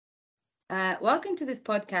Welcome to this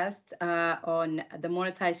podcast on the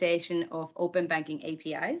monetization of open banking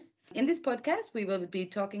APIs. In this podcast, we will be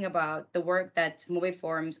talking about the work that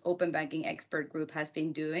Mobiforum's open banking expert group has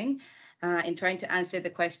been doing in trying to answer the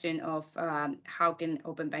question of how can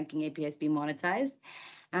open banking APIs be monetized.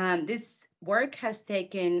 This work has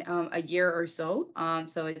taken a year or so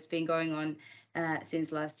it's been going on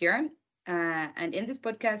since last year. And in this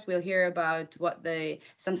podcast, we'll hear about what the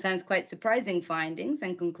sometimes quite surprising findings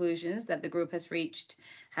and conclusions that the group has reached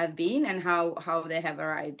have been and how they have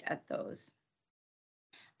arrived at those.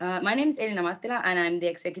 My name is Elina Mattila, and I'm the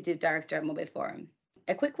Executive Director at Mobiforum.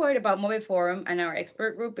 A quick word about Mobiforum and our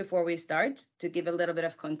expert group before we start, to give a little bit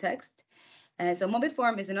of context. So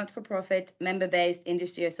Mobiforum is a not-for-profit, member-based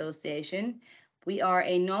industry association. We are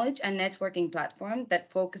a knowledge and networking platform that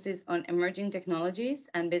focuses on emerging technologies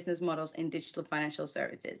and business models in digital financial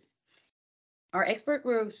services. Our expert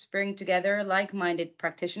groups bring together like-minded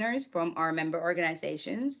practitioners from our member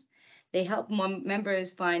organizations. They help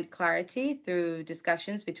members find clarity through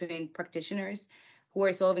discussions between practitioners who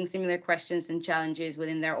are solving similar questions and challenges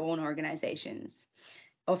within their own organizations,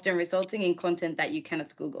 often resulting in content that you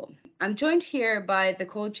cannot Google. I'm joined here by the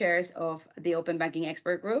co-chairs of the Open Banking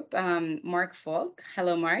Expert Group, Mark Falk.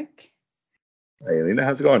 Hello, Mark. Hey, Elina,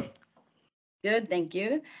 how's it going? Good, thank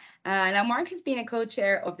you. Now, Mark has been a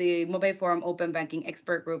co-chair of the Mobiforum Open Banking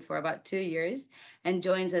Expert Group for about 2 years and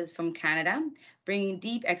joins us from Canada, bringing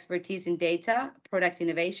deep expertise in data, product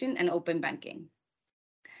innovation, and open banking.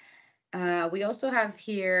 We also have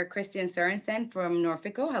here Christian Sørensen from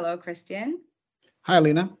Norfico. Hello, Christian. Hi,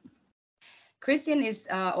 Alina. Christian is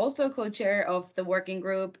also co-chair of the working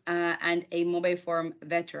group and a Mobiforum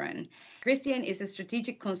veteran. Christian is a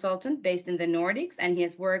strategic consultant based in the Nordics, and he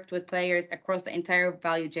has worked with players across the entire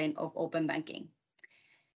value chain of open banking.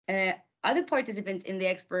 Other participants in the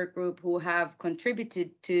expert group who have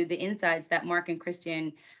contributed to the insights that Mark and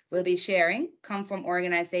Christian will be sharing come from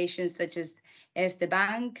organizations such as Erste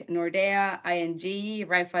Bank, Nordea, ING,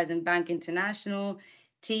 Raiffeisen Bank International,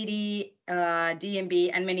 TD,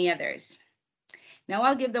 DNB, and many others. Now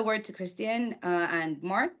I'll give the word to Christian and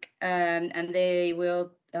Mark, and they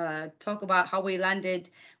will talk about how we landed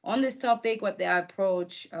on this topic, what the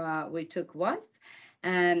approach we took was,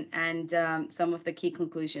 and some of the key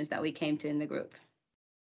conclusions that we came to in the group.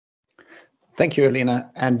 Thank you,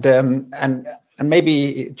 Elina, and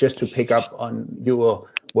maybe just to pick up on your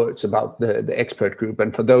words about the expert group,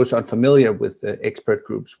 and for those unfamiliar with the expert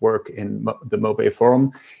group's work in the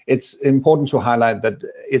Mobiforum, it's important to highlight that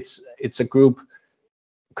it's a group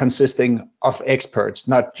consisting of experts,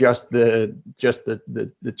 not just the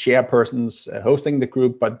chairpersons hosting the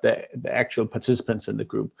group, but the actual participants in the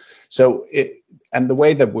group. So and the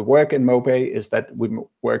way that we work in Mobi is that we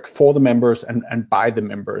work for the members and by the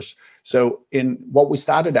members. So in what we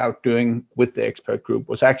started out doing with the expert group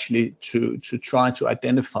was actually to try to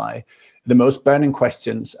identify the most burning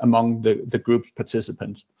questions among the group's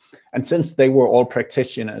participants. And since they were all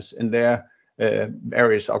practitioners in their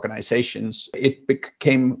various organizations, it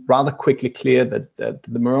became rather quickly clear that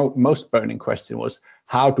the most burning question was,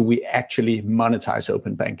 how do we actually monetize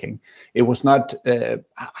open banking? It was not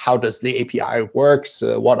how does the API works,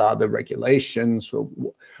 what are the regulations?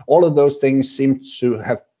 All of those things seem to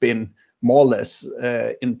have been more or less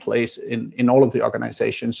in place in all of the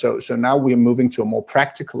organizations. So now we are moving to a more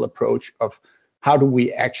practical approach of how do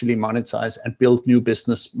we actually monetize and build new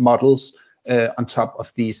business models on top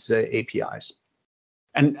of these APIs.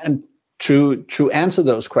 And to answer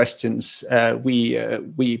those questions,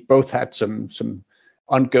 we both had some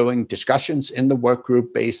ongoing discussions in the work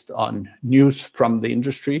group based on news from the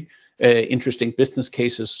industry. Interesting business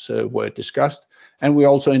cases were discussed, and we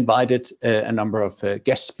also invited a number of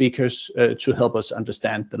guest speakers to help us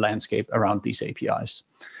understand the landscape around these APIs.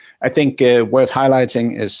 I think worth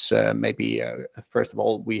highlighting is maybe, first of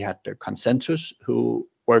all, we had Consensus, who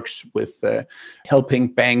works with helping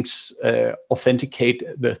banks authenticate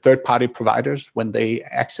the third-party providers when they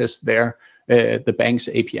access the bank's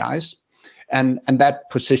APIs. And that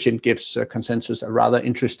position gives Consensus a rather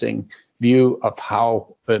interesting view of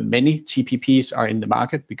how many TPPs are in the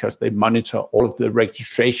market, because they monitor all of the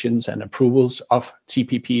registrations and approvals of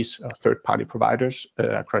TPPs, third-party providers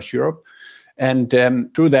across Europe. And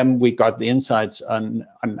through them, we got the insights on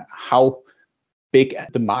how big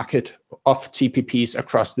the market of TPPs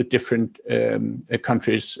across the different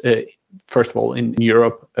countries, first of all in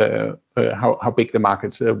Europe, how big the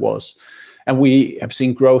market was. And we have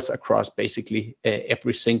seen growth across basically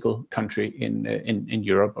every single country in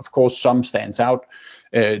Europe. Of course, some stands out.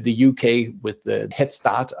 The UK, with the head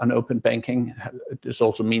start on open banking, does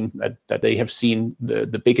also mean that they have seen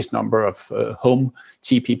the biggest number of home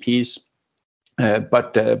TPPs.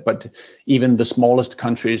 But even the smallest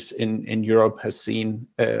countries in Europe has seen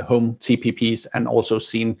home TPPs and also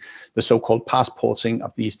seen the so-called passporting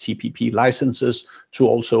of these TPP licenses to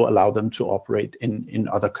also allow them to operate in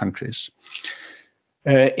other countries.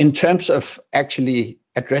 In terms of actually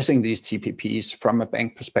addressing these TPPs from a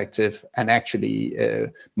bank perspective and actually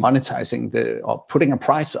monetizing or putting a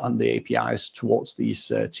price on the APIs towards these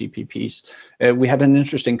TPPs, we had an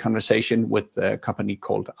interesting conversation with a company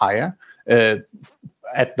called Aya,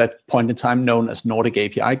 at that point in time known as Nordic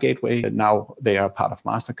API Gateway. Now they are part of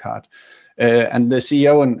MasterCard. And the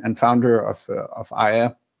CEO and founder of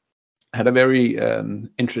Aya had a very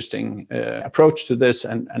interesting approach to this,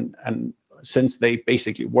 and since they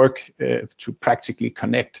basically work to practically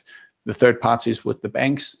connect the third parties with the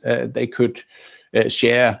banks, they could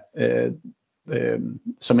share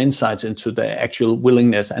some insights into the actual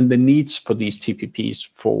willingness and the needs for these TPPs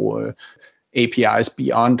for APIs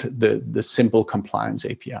beyond the simple compliance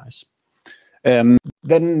APIs.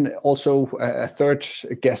 Then also a third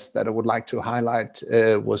guest that I would like to highlight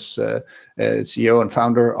was CEO and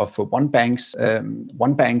founder of OneBanks.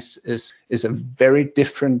 OneBanks is a very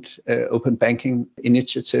different open banking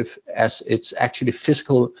initiative, as it's actually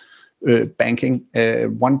physical banking.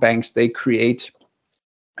 OneBanks, they create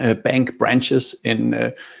bank branches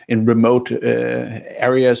in remote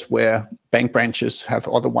areas where bank branches have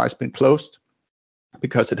otherwise been closed,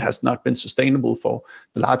 because it has not been sustainable for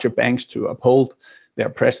the larger banks to uphold their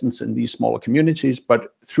presence in these smaller communities.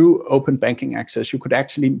 But through open banking access, you could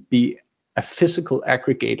actually be a physical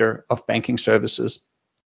aggregator of banking services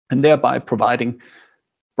and thereby providing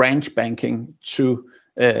branch banking to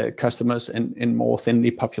customers in more thinly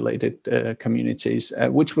populated communities,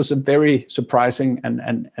 which was a very surprising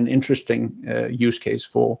and interesting use case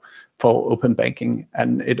for open banking.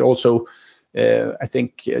 And it also I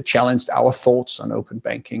think challenged our thoughts on open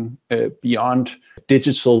banking beyond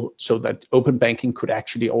digital, so that open banking could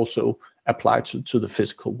actually also apply to the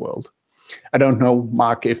physical world. I don't know,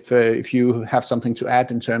 Mark, if you have something to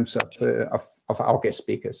add in terms of our guest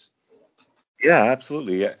speakers. Yeah,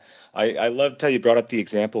 absolutely. I loved how you brought up the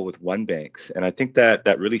example with OneBanks, and I think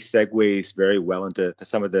that really segues very well into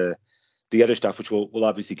some of the other stuff, which we'll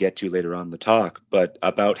obviously get to later on in the talk, but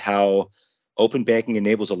about how open banking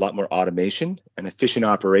enables a lot more automation and efficient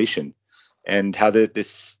operation, and how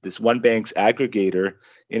this OneBanks aggregator,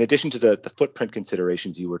 in addition to the footprint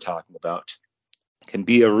considerations you were talking about, can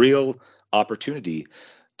be a real opportunity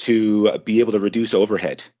to be able to reduce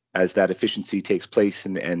overhead as that efficiency takes place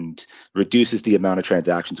and reduces the amount of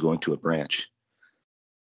transactions going to a branch.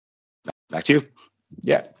 Back to you.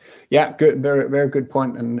 Yeah, good, very, very good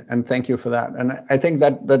point, and thank you for that. And I think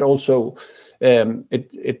that also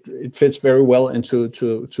it fits very well into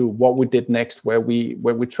to what we did next, where we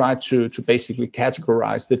tried to basically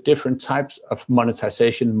categorize the different types of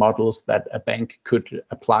monetization models that a bank could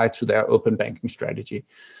apply to their open banking strategy.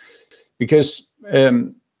 Because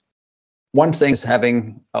one thing is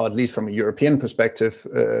having, or at least from a European perspective,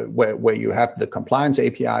 where you have the compliance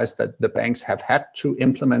APIs that the banks have had to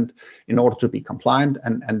implement in order to be compliant,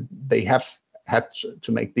 and they have had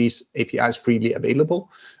to make these APIs freely available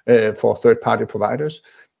for third-party providers.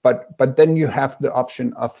 But then you have the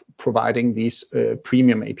option of providing these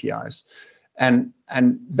premium APIs, and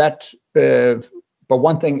that. But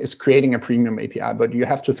one thing is creating a premium API, but you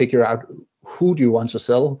have to figure out who do you want to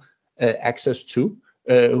sell access to.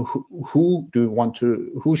 Who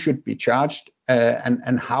should be charged,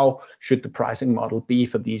 and how should the pricing model be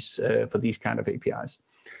for these kind of APIs?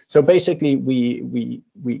 So basically, we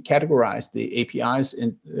categorize the APIs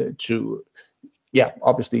into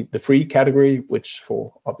obviously the free category, which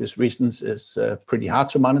for obvious reasons is pretty hard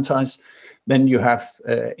to monetize. Then you have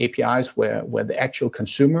APIs where the actual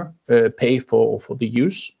consumer pay for the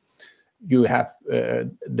use. You have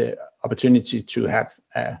the opportunity to have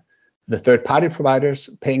the third-party providers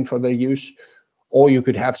paying for their use, or you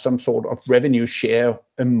could have some sort of revenue share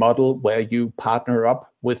model where you partner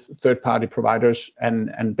up with third-party providers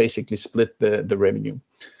and basically split the revenue.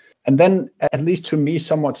 And then, at least to me,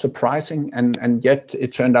 somewhat surprising, and yet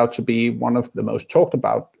it turned out to be one of the most talked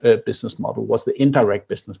about business model, was the indirect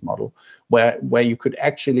business model, where you could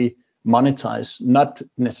actually monetize not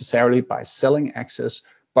necessarily by selling access,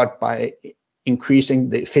 but by increasing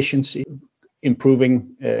the efficiency, improving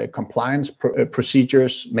compliance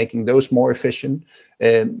procedures, making those more efficient,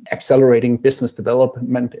 accelerating business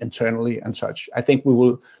development internally and such. I think we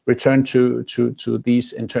will return to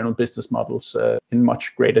these internal business models in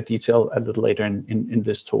much greater detail a little later in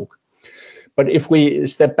this talk. But if we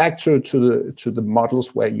step back to the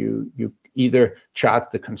models where you either charge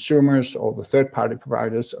the consumers or the third-party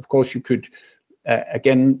providers, of course you could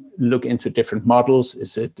again look into different models.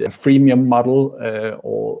 Is it a freemium model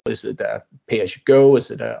or is it a pay-as-you-go?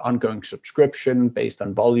 Is it an ongoing subscription based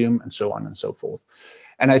on volume, and so on and so forth?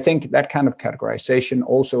 And I think that kind of categorization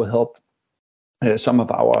also helped some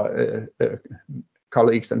of our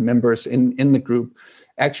colleagues and members in the group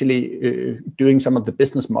actually doing some of the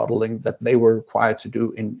business modeling that they were required to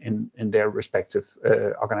do in their respective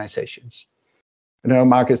organizations. I don't know,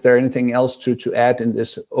 Mark, is there anything else to add in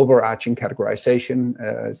this overarching categorization?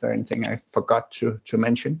 Is there anything I forgot to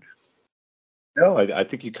mention? No, I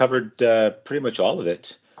think you covered pretty much all of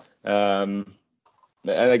it. And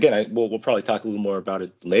again, we'll probably talk a little more about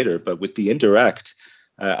it later, but with the indirect,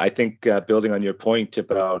 I think building on your point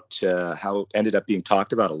about how it ended up being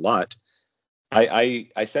talked about a lot, I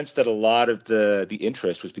sense that a lot of the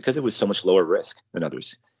interest was because it was so much lower risk than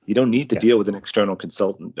others. You don't need to deal with an external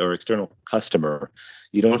consultant or external customer.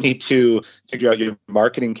 You don't need to figure out your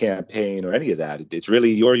marketing campaign or any of that. It's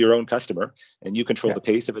really you're your own customer, and you control the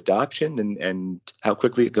pace of adoption and how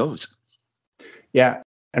quickly it goes. Yeah,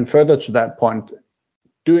 and further to that point,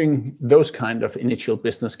 doing those kind of initial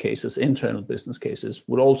business cases, internal business cases,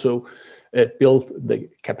 would also build the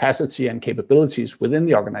capacity and capabilities within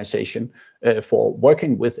the organization for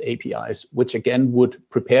working with APIs, which again would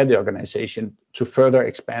prepare the organization to further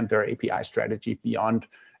expand their API strategy beyond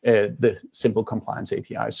the simple compliance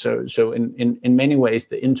APIs. So in many ways,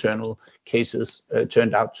 the internal cases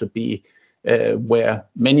turned out to be where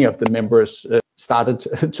many of the members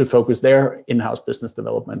started to focus their in-house business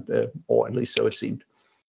development, or at least so it seemed.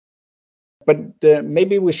 But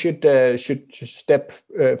maybe we should step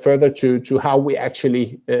further to how we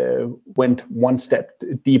actually went one step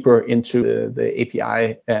deeper into the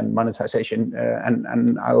API and monetization.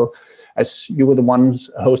 And I'll, as you were the ones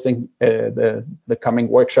hosting the coming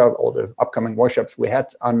workshop or the upcoming workshops we had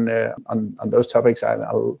on those topics,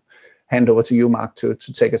 I'll hand over to you, Mark, to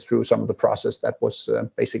take us through some of the process that was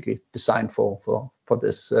basically designed for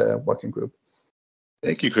this working group.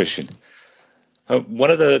 Thank you, Christian.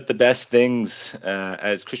 One of the best things,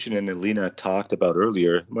 as Christian and Alina talked about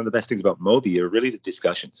earlier, one of the best things about Mobi are really the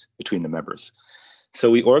discussions between the members.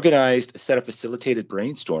 So we organized a set of facilitated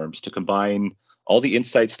brainstorms to combine all the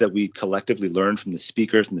insights that we collectively learned from the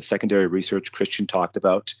speakers and the secondary research Christian talked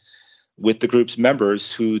about with the group's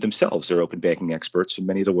members, who themselves are open banking experts from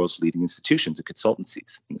many of the world's leading institutions and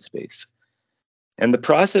consultancies in the space. And the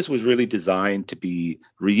process was really designed to be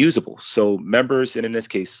reusable. So members, and in this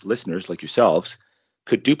case, listeners like yourselves,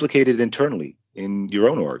 could duplicate it internally in your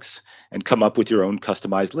own orgs and come up with your own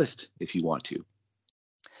customized list if you want to.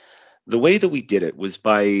 The way that we did it was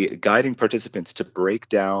by guiding participants to break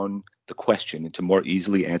down the question into more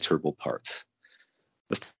easily answerable parts.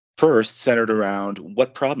 The first centered around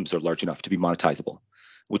what problems are large enough to be monetizable,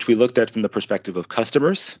 which we looked at from the perspective of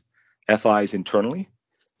customers, FIs internally,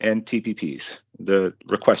 and TPPs, the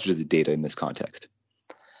requesters of the data in this context.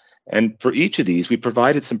 And for each of these, we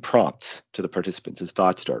provided some prompts to the participants as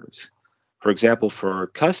thought starters. For example, for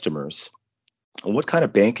customers, what kind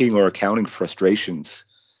of banking or accounting frustrations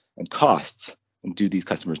and costs do these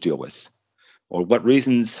customers deal with? Or what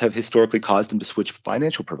reasons have historically caused them to switch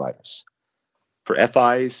financial providers? For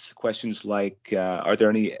FIs, questions like, are there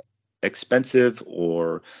any expensive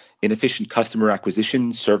or inefficient customer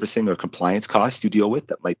acquisition, servicing, or compliance costs you deal with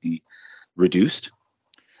that might be reduced?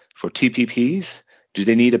 For TPPs, do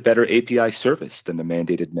they need a better API service than the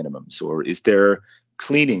mandated minimums? Or is there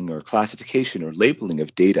cleaning or classification or labeling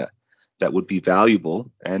of data that would be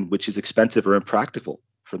valuable and which is expensive or impractical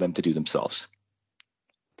for them to do themselves?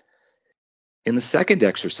 In the second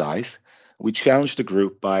exercise, we challenged the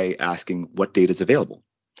group by asking what data is available.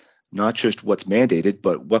 Not just what's mandated,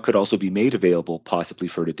 but what could also be made available possibly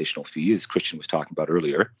for an additional fee, as Christian was talking about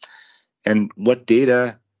earlier, and what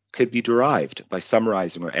data could be derived by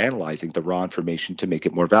summarizing or analyzing the raw information to make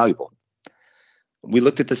it more valuable. We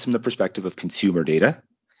looked at this from the perspective of consumer data,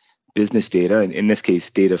 business data, and in this case,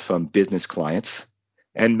 data from business clients,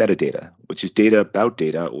 and metadata, which is data about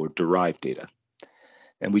data or derived data.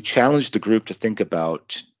 And we challenged the group to think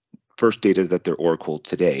about first data that their org holds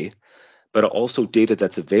today, but also data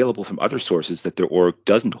that's available from other sources that their org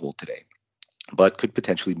doesn't hold today, but could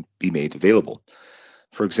potentially be made available.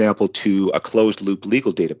 For example, to a closed loop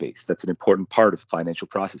legal database that's an important part of financial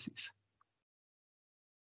processes.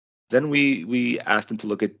 Then we asked them to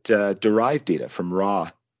look at derived data from raw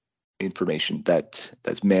information that's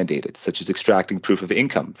mandated, such as extracting proof of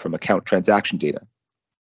income from account transaction data.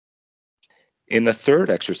 In the third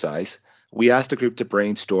exercise, we asked the group to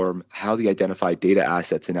brainstorm how the identified data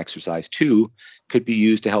assets in exercise 2 could be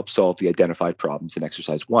used to help solve the identified problems in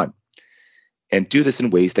exercise 1, and do this in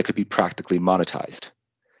ways that could be practically monetized.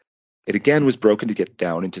 It again was broken to get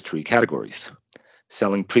down into three categories: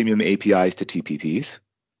 selling premium APIs to TPPs,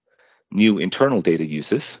 new internal data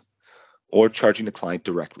uses, or charging the client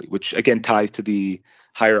directly, which again ties to the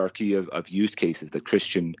hierarchy of use cases that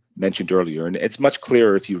Christian mentioned earlier. And it's much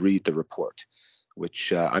clearer if you read the report,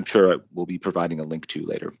 which I'm sure we'll be providing a link to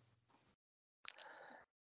later.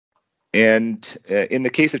 And in the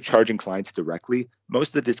case of charging clients directly, most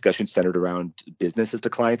of the discussion centered around business as the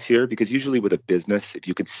clients here, because usually with a business, if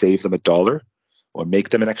you could save them $1 or make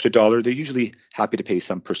them an extra $1, they're usually happy to pay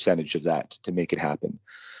some percentage of that to make it happen.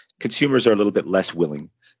 Consumers are a little bit less willing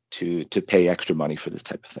to pay extra money for this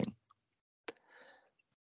type of thing.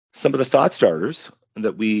 Some of the thought starters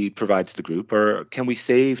that we provide to the group are, can we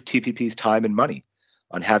save TPPs time and money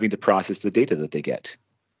on having to process the data that they get?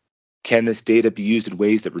 Can this data be used in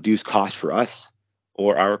ways that reduce cost for us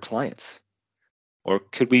or our clients? Or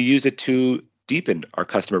could we use it to deepen our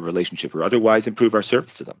customer relationship or otherwise improve our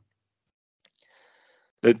service to them?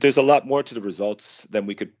 There's a lot more to the results than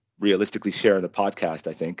we could realistically share in the podcast,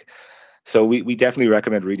 I think. So we definitely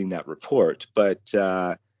recommend reading that report. But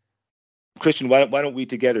Christian, why don't we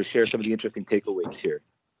together share some of the interesting takeaways here?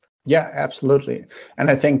 Yeah, absolutely.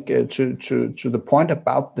 And I think to the point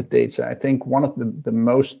about the data, I think one of the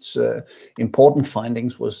most important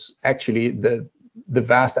findings was actually the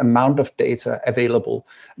vast amount of data available.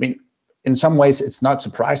 I mean, in some ways, it's not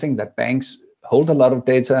surprising that banks hold a lot of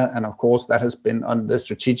data. And of course, that has been on the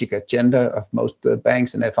strategic agenda of most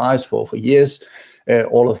banks and FIs for years.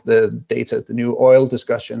 All of the data, the new oil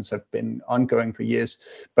discussions have been ongoing for years.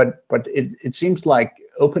 But it seems like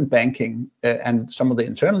open banking and some of the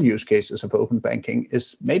internal use cases of open banking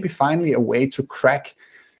is maybe finally a way to crack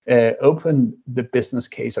open the business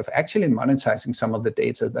case of actually monetizing some of the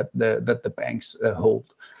data that the banks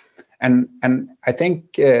hold. And I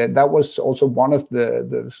think that was also one of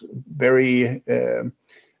the very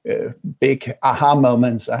big aha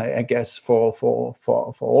moments, I guess, for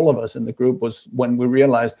all of us in the group, was when we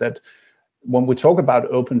realized that when we talk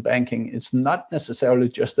about open banking, it's not necessarily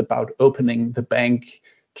just about opening the bank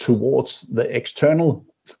towards the external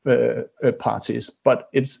parties, but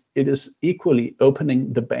it is equally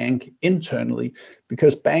opening the bank internally,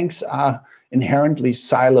 because banks are inherently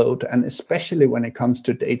siloed, and especially when it comes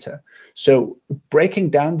to data. So breaking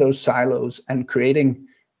down those silos and creating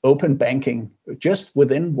open banking just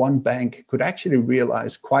within one bank could actually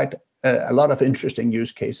realize quite a lot of interesting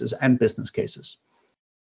use cases and business cases.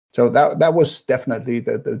 So that was definitely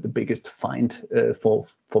the biggest find for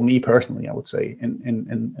me personally, I would say,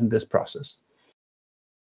 in this process.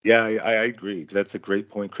 Yeah, I agree. That's a great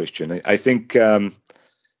point, Christian. I think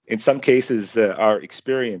in some cases our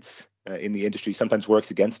experience in the industry sometimes works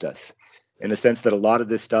against us, in the sense that a lot of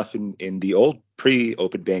this stuff in the old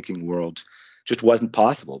pre-open banking world just wasn't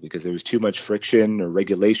possible because there was too much friction or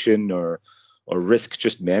regulation or risk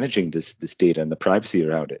just managing this data and the privacy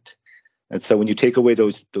around it. And so when you take away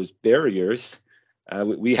those barriers,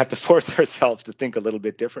 we have to force ourselves to think a little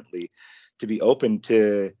bit differently, to be open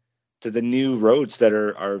to the new roads that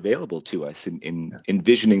are available to us in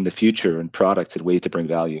envisioning the future and products and ways to bring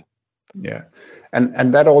value. Yeah,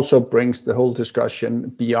 and that also brings the whole discussion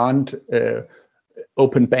beyond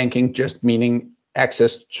open banking just meaning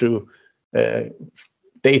access to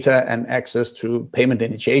data and access to payment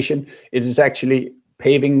initiation. It is actually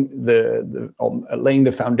paving laying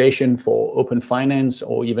the foundation for open finance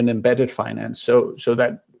or even embedded finance, so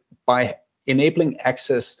that by enabling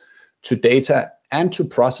access to data and to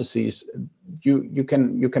processes, you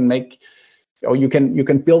can make, or you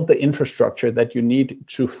can build the infrastructure that you need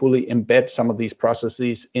to fully embed some of these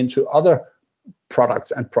processes into other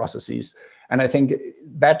products and processes. And I think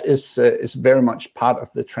that is very much part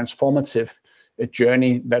of the transformative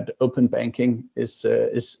journey that open banking is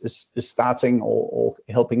starting or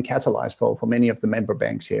helping catalyze for many of the member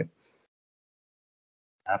banks here.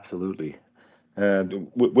 Absolutely.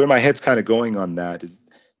 Where my head's kind of going on that is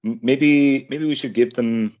maybe we should give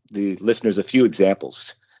the listeners a few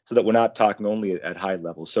examples so that we're not talking only at high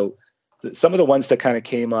level. So some of the ones that kind of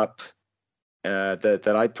came up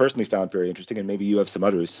that I personally found very interesting, and maybe you have some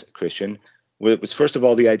others, Christian, was first of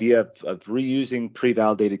all the idea of reusing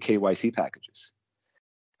pre-validated KYC packages.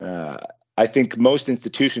 I think most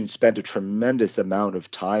institutions spend a tremendous amount of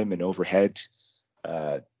time and overhead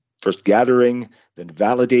first gathering, then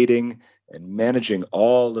validating, and managing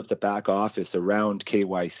all of the back office around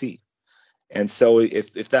KYC. And so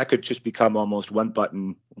if that could just become almost one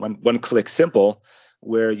button, one click simple,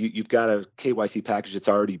 where you've got a KYC package that's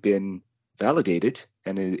already been validated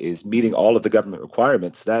and is meeting all of the government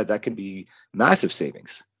requirements, that can be massive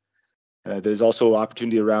savings. There's also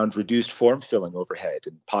opportunity around reduced form filling overhead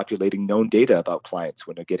and populating known data about clients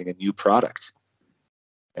when they're getting a new product,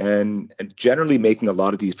 and generally making a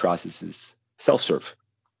lot of these processes self-serve.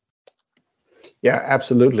 Yeah,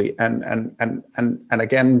 absolutely. And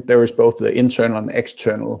again, there is both the internal and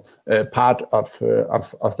external part of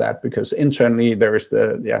that, because internally there is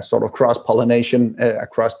the sort of cross-pollination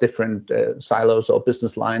across different silos or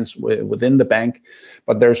business lines within the bank,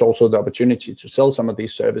 but there's also the opportunity to sell some of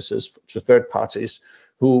these services to third parties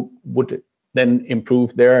who would then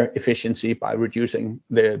improve their efficiency by reducing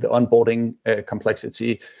the onboarding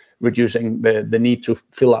complexity, reducing the need to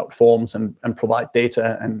fill out forms and provide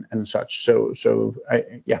data and such. So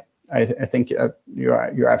I think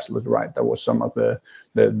you're absolutely right. That was some of the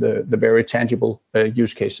very tangible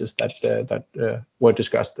use cases that were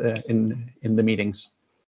discussed in the meetings.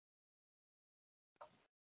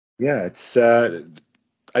 Yeah, it's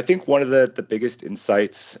I think one of the biggest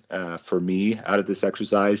insights for me out of this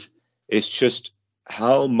exercise is just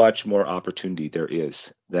how much more opportunity there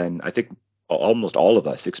is than I think almost all of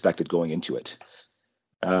us expected going into it.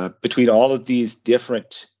 Between all of these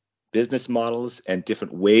different business models and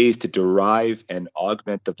different ways to derive and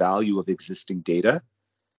augment the value of existing data,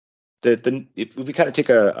 if we kind of take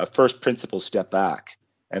a first principle step back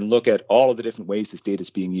and look at all of the different ways this data is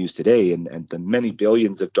being used today, and the many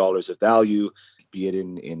billions of dollars of value, be it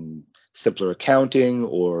in simpler accounting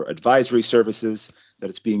or advisory services that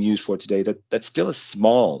it's being used for today, that's still a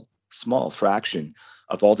small fraction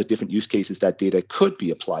of all the different use cases that data could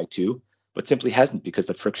be applied to, but simply hasn't because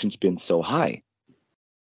the friction's been so high.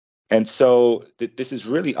 And so this is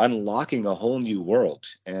really unlocking a whole new world.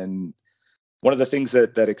 And one of the things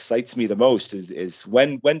that excites me the most is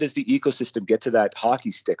when does the ecosystem get to that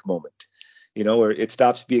hockey stick moment, where it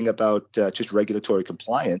stops being about just regulatory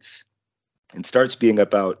compliance and starts being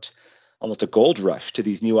about almost a gold rush to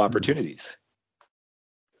these new opportunities.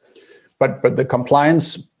 But the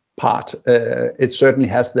compliance part, it certainly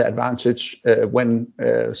has the advantage when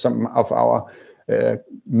some of our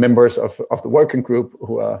members of the working group,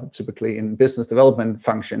 who are typically in business development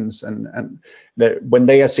functions, and when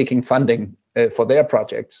they are seeking funding for their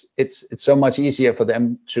projects, it's so much easier for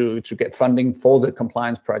them to get funding for the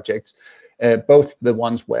compliance projects, both the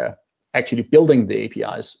ones where actually building the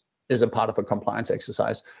APIs is a part of a compliance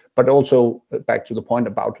exercise, but also back to the point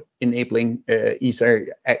about enabling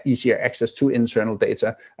easier access to internal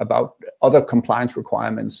data about other compliance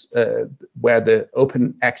requirements, where the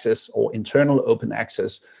open access or internal open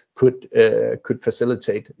access could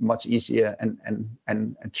facilitate much easier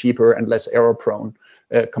and cheaper and less error-prone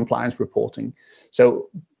compliance reporting. So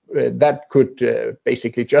that could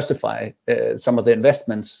basically justify some of the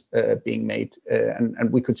investments being made,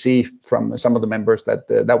 and we could see from some of the members that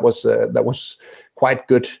that was quite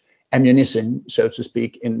good ammunition, so to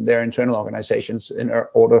speak, in their internal organizations in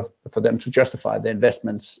order for them to justify the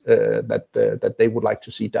investments that they would like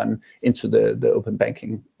to see done into the open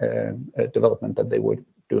banking development that they were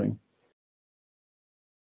doing.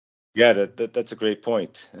 Yeah, that's a great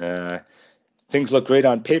point. Things look great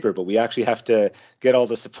on paper, but we actually have to get all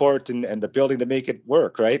the support and the building to make it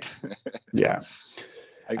work, right? Yeah.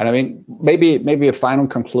 And I mean, maybe a final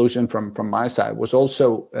conclusion from my side was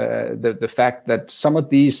also the fact that some of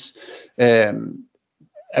these, I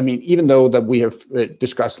mean, even though that we have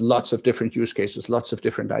discussed lots of different use cases, lots of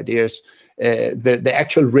different ideas, the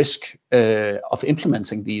actual risk of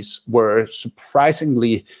implementing these were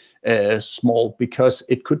surprisingly small, because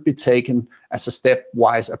it could be taken as a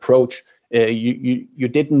stepwise approach. You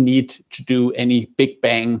didn't need to do any big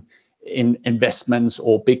bang in investments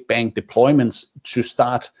or big bang deployments to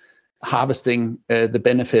start harvesting the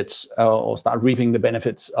benefits or start reaping the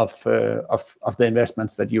benefits of the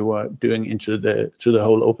investments that you were doing into the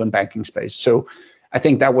whole open banking space. So I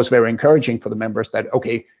think that was very encouraging for the members, that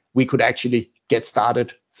okay, we could actually get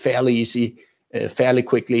started fairly easy, fairly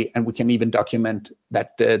quickly, and we can even document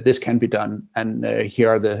that this can be done, and here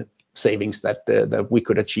are the savings that we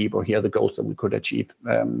could achieve, or here are the goals that we could achieve.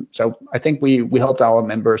 So I think we helped our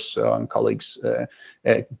members and colleagues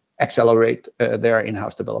accelerate their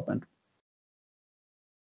in-house development.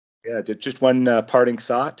 Yeah, just one parting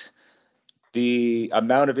thought. The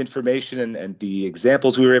amount of information and the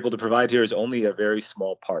examples we were able to provide here is only a very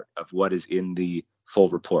small part of what is in the full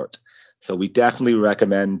report. So we definitely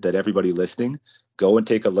recommend that everybody listening go and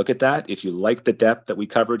take a look at that. If you like the depth that we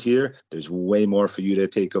covered here, there's way more for you to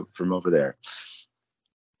take from over there.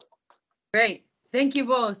 Great. Thank you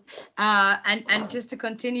both. And just to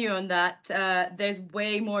continue on that, there's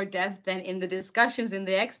way more depth than in the discussions in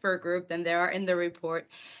the expert group than there are in the report.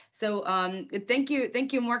 So thank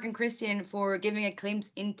you, Mark and Christian, for giving a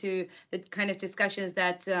glimpse into the kind of discussions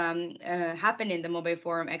that happen in the Mobile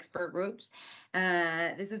Forum expert groups.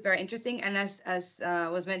 This is very interesting, and as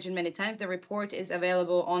was mentioned many times, the report is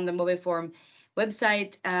available on the Mobile Forum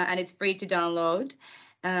website, and it's free to download.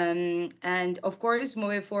 And of course,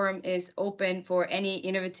 Mobile Forum is open for any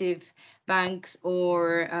innovative banks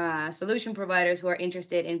or solution providers who are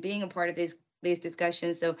interested in being a part of these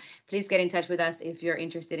discussions. So please get in touch with us if you're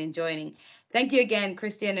interested in joining. Thank you again,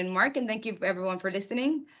 Christian and Mark, and thank you everyone for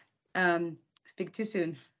listening. Speak to you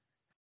soon.